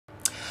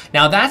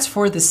Now that's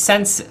for the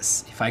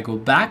census. If I go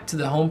back to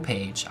the home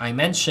page, I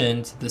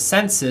mentioned the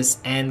census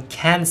and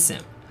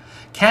CANSIM.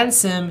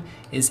 CANSIM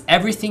is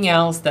everything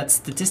else that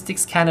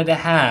Statistics Canada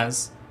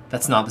has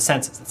that's not the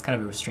census. That's kind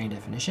of a restrained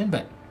definition,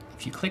 but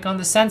if you click on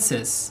the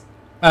census,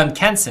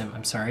 CANSIM,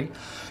 I'm sorry,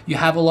 you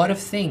have a lot of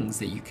things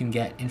that you can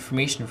get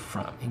information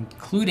from,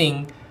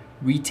 including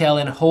retail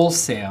and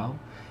wholesale,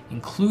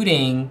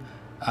 including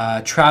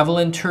travel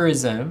and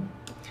tourism,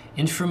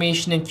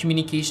 information and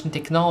communication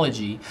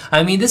technology.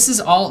 I mean, this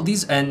is all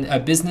these,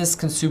 and business,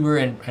 consumer,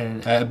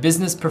 and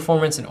business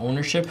performance and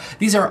ownership.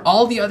 These are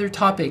all the other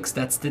topics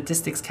that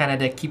Statistics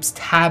Canada keeps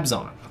tabs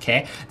on,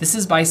 okay? This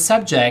is by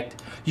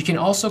subject. You can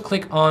also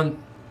click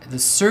on the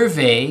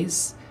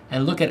surveys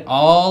and look at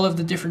all of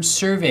the different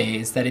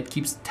surveys that it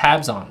keeps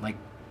tabs on, like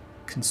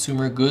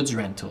consumer goods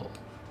rental,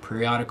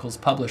 periodicals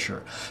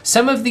publisher.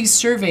 Some of these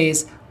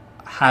surveys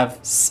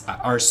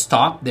are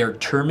stopped, they're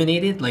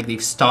terminated, like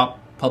they've stopped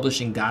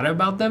publishing data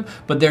about them,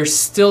 but they're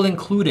still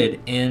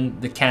included in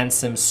the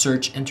CANSIM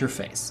search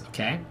interface,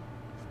 okay?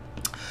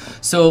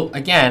 So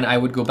again, I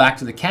would go back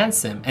to the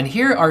CANSIM, and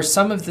here are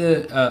some of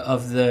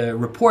the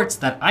reports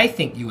that I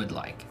think you would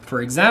like.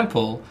 For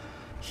example,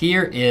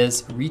 here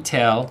is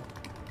retail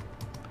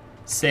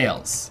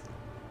sales.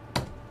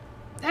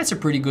 That's a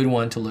pretty good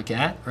one to look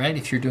at, right?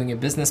 If you're doing a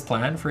business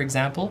plan, for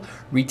example,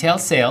 retail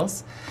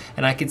sales,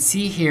 and I could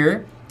see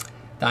here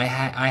that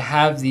I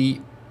have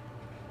the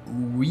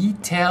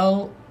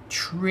retail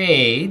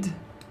trade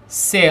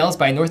sales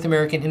by North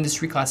American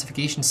Industry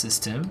Classification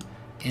System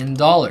in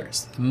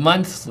dollars,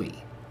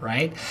 monthly,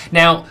 right?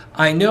 Now,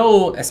 I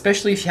know,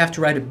 especially if you have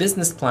to write a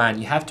business plan,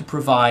 you have to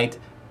provide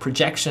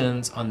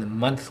projections on the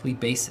monthly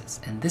basis.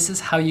 And this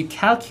is how you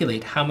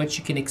calculate how much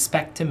you can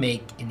expect to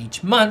make in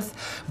each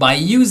month by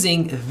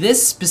using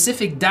this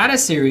specific data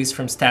series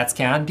from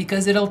StatsCan,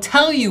 because it'll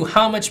tell you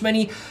how much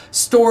money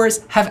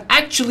stores have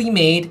actually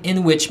made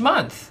in which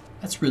month.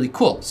 That's really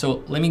cool.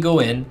 So let me go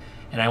in,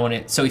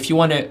 and so if you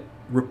want to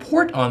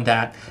report on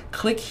that,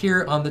 click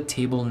here on the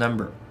table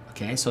number.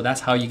 Okay, so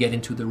that's how you get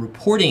into the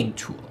reporting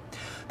tool.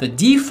 The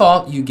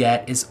default you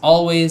get is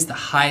always the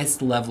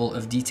highest level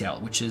of detail,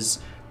 which is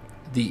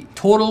the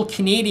total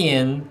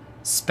Canadian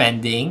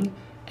spending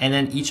and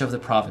then each of the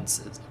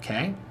provinces,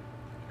 okay?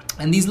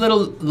 And these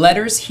little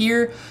letters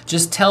here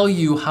just tell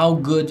you how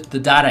good the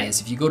data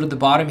is. If you go to the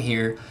bottom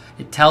here,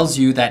 it tells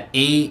you that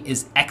A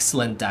is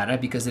excellent data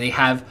because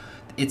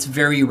it's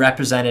very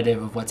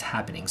representative of what's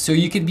happening. So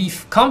you could be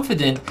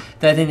confident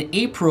that in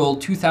April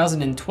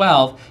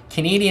 2012,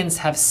 Canadians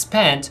have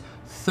spent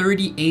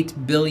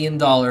 $38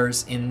 billion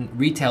in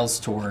retail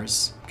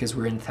stores, because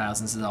we're in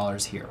thousands of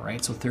dollars here,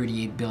 right? So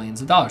 $38 billion.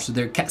 So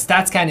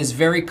StatsCan is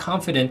very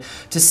confident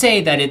to say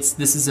that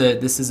this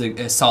is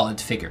a solid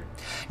figure.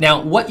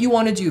 Now, what you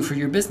want to do for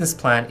your business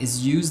plan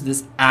is use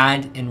this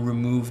add and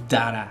remove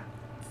data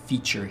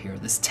feature here,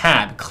 this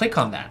tab. Click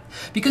on that,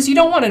 because you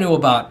don't want to know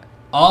about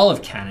all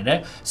of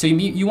Canada. So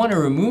you want to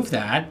remove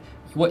that.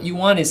 What you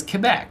want is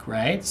Quebec,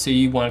 right? So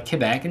you want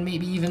Quebec and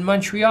maybe even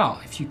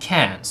Montreal if you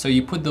can. So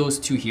you put those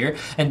two here.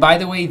 And by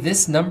the way,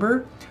 this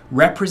number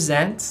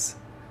represents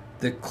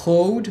the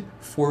code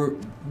for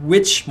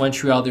which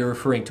Montreal they're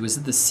referring to. Is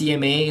it the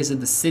CMA? Is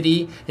it the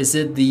city? Is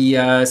it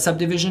the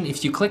subdivision?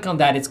 If you click on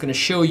that, it's going to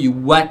show you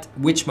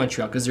which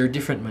Montreal, because there are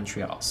different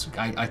Montreals.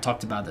 I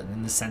talked about that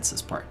in the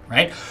census part,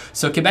 right?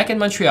 So Quebec and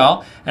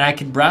Montreal, and I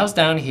could browse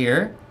down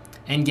here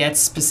and get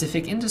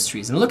specific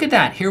industries. And look at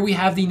that. Here we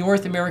have the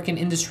North American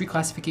Industry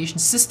Classification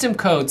System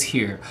codes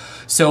here.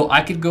 So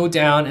I could go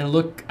down and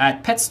look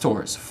at pet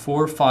stores.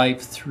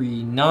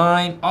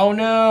 4539. Oh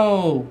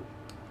no!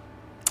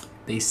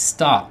 They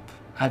stop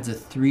at the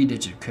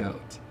 3-digit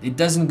code. It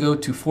doesn't go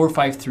to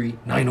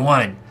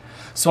 45391.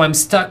 So I'm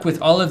stuck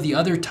with all of the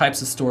other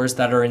types of stores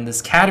that are in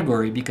this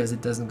category because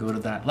it doesn't go to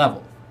that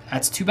level.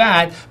 That's too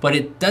bad, but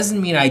it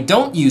doesn't mean I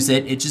don't use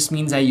it. It just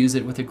means I use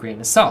it with a grain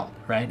of salt,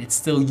 right? It's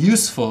still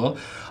useful.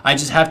 I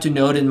just have to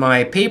note in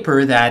my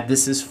paper that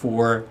this is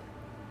for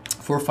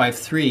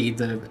 453,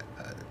 the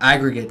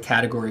aggregate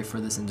category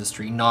for this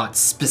industry, not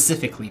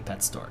specifically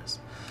pet stores.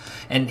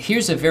 And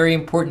here's a very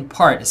important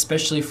part,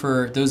 especially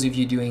for those of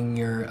you doing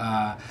your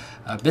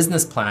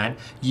business plan.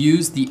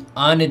 Use the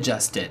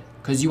unadjusted,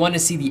 because you want to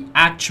see the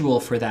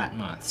actual for that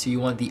month. So you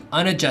want the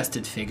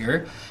unadjusted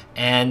figure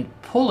and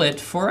pull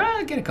it for,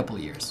 get a couple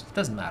of years. It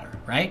doesn't matter,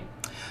 right?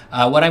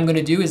 What I'm going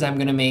to do is I'm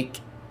going to make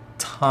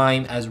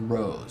time as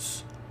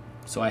rows.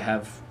 So I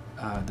have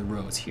the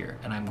rows here,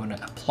 and I'm going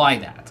to apply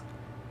that.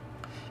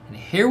 And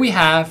here we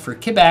have for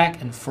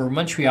Quebec and for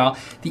Montreal,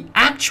 the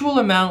actual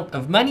amount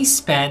of money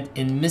spent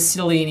in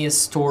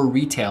miscellaneous store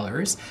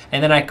retailers,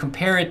 and then I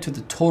compare it to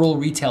the total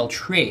retail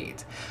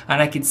trade. And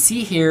I can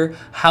see here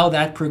how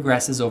that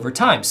progresses over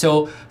time.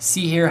 So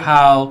see here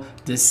how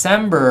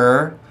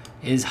December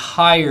is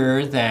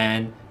higher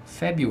than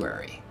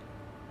February.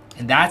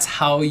 And that's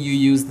how you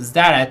use this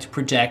data to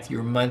project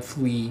your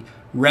monthly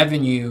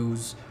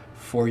revenues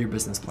for your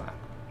business plan,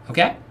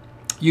 okay?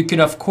 You can,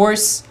 of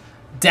course,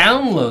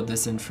 download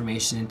this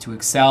information into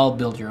Excel,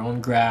 build your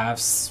own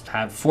graphs,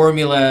 have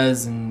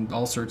formulas, and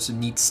all sorts of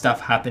neat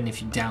stuff happen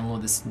if you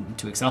download this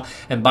into Excel.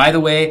 And by the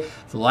way,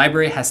 the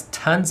library has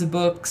tons of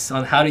books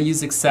on how to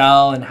use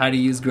Excel and how to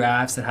use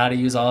graphs and how to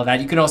use all of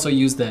that. You can also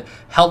use the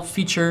help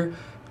feature,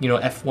 you know,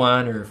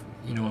 F1 or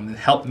in the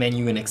help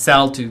menu in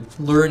Excel to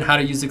learn how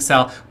to use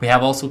Excel. We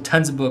have also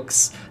tons of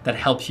books that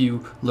help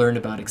you learn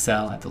about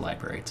Excel at the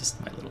library. Just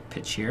my little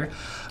pitch here.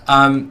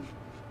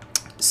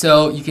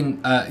 So you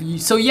can,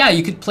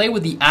 you could play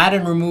with the add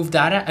and remove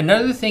data.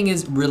 Another thing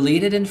is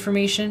related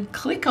information.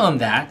 Click on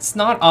that. It's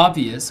not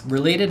obvious.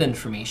 Related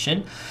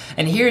information,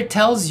 and here it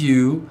tells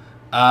you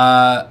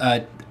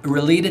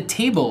related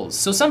tables.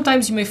 So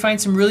sometimes you may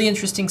find some really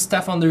interesting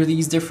stuff under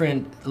these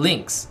different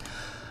links.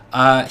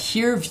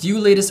 Here, view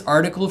latest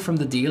article from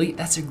the Daily.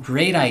 That's a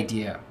great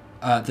idea.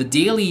 The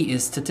Daily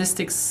is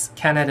Statistics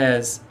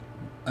Canada's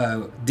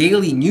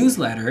daily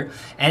newsletter,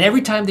 and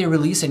every time they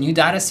release a new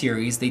data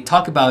series, they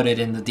talk about it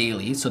in the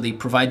Daily, so they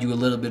provide you a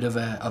little bit of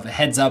a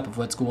heads up of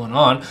what's going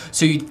on.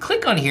 So you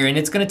click on here and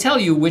it's going to tell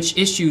you which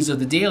issues of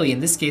the Daily.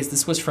 In this case,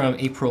 this was from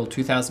April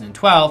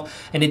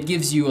 2012, and it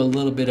gives you a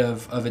little bit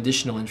of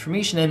additional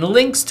information and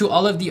links to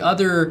all of the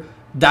other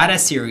data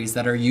series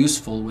that are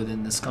useful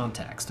within this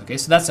context. Okay,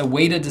 so that's a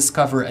way to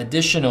discover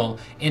additional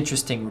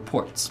interesting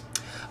reports.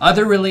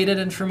 Other related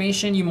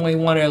information, you might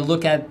want to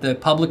look at the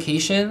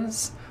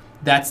publications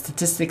that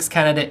Statistics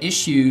Canada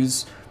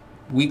issues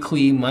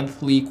weekly,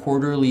 monthly,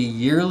 quarterly,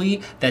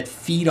 yearly that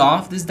feed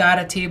off this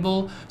data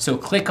table. So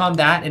click on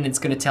that and it's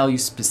going to tell you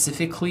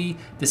specifically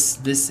this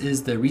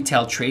is the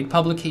retail trade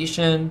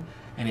publication,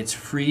 and it's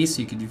free,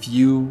 so you can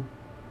view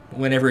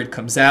whenever it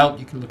comes out.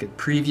 You can look at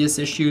previous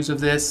issues of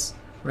this,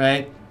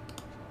 right?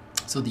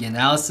 So the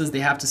analysis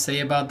they have to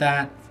say about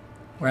that,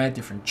 right?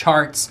 Different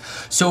charts.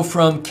 So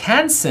from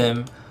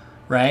CANSIM,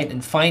 right,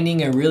 and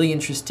finding a really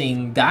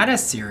interesting data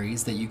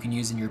series that you can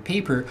use in your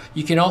paper,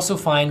 you can also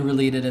find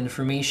related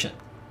information,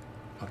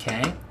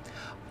 okay?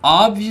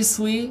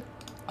 Obviously,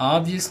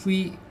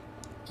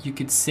 you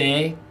could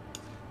say,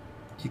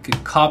 you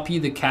could copy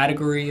the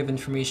category of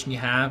information you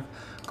have,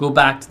 go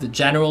back to the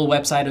general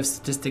website of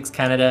Statistics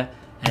Canada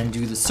and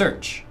do the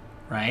search,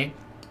 right?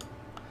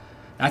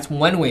 That's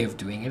one way of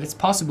doing it. It's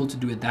possible to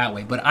do it that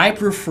way, but I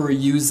prefer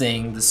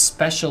using the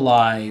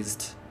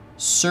specialized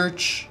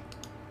search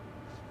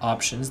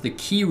options, the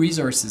key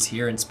resources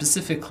here, and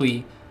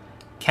specifically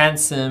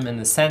CANSIM and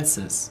the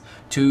census,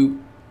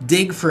 to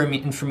dig for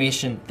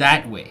information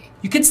that way.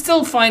 You can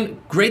still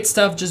find great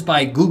stuff just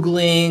by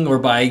Googling or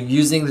by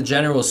using the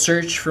general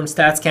search from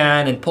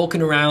StatsCan and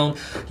poking around.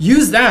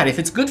 Use that. If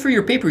it's good for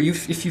your paper,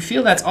 if you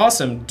feel that's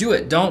awesome, do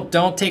it.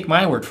 Don't take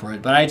my word for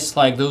it. But I just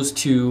like those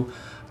two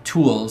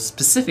tools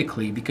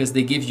specifically because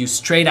they give you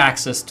straight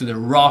access to the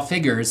raw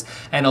figures,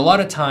 and a lot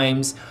of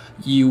times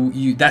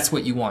that's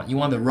what you want. You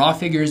want the raw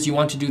figures. You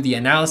want to do the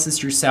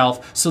analysis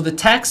yourself. So the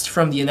text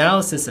from the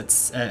analysis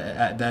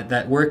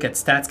that work at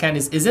StatsCan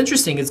is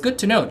interesting. It's good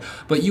to note,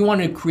 but you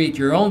want to create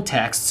your own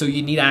text, so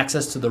you need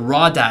access to the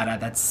raw data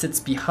that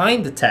sits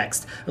behind the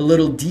text, a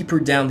little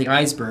deeper down the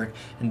iceberg,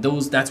 and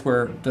those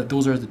are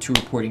the two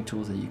reporting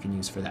tools that you can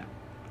use for that.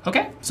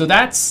 Okay, so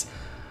that's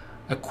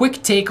a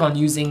quick take on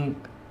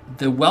using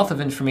the wealth of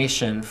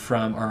information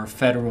from our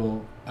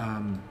federal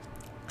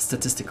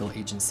statistical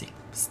agency,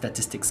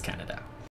 Statistics Canada.